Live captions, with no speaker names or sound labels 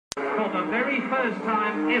for the very first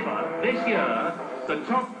time ever this year, the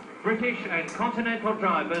top British and continental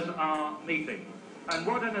drivers are meeting. And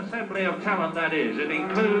what an assembly of talent that is. It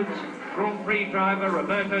includes Grand Prix driver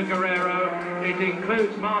Roberto Guerrero. It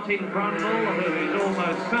includes Martin Brundle, who is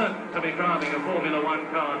almost certain to be driving a Formula One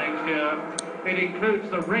car next year. It includes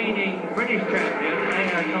the reigning British champion,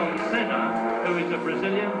 Ayrton Senna, who is a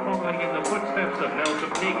Brazilian following in the footsteps of Nelson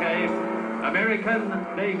Piquet, American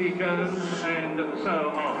Davy Jones, and so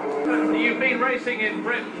on. You've been racing in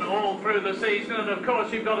Britain all through the season, and of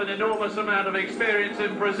course you've got an enormous amount of experience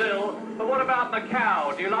in Brazil. But what about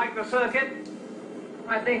Macau? Do you like the circuit?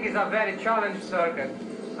 I think it's a very challenging circuit.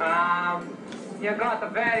 You got a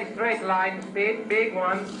very straight line speed, big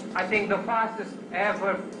one. I think the fastest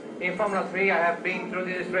ever in Formula 3 I have been through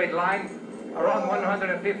this straight line, around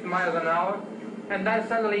 150 miles an hour. And then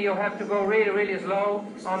suddenly you have to go really, really slow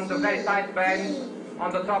on the very tight bends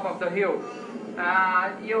on the top of the hill.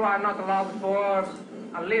 You are not allowed for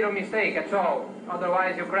a little mistake at all,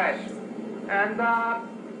 otherwise you crash. And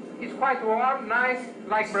it's quite warm, nice,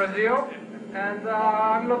 like Brazil, and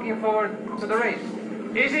I'm looking forward to the race.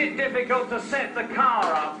 Is it difficult to set the car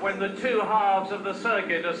up when the two halves of the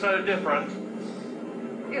circuit are so different?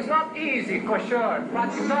 It's not easy for sure, but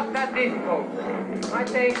it's not that difficult. I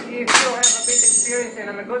think if you have a bit of experience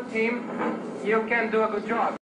and a good team, you can do a good job.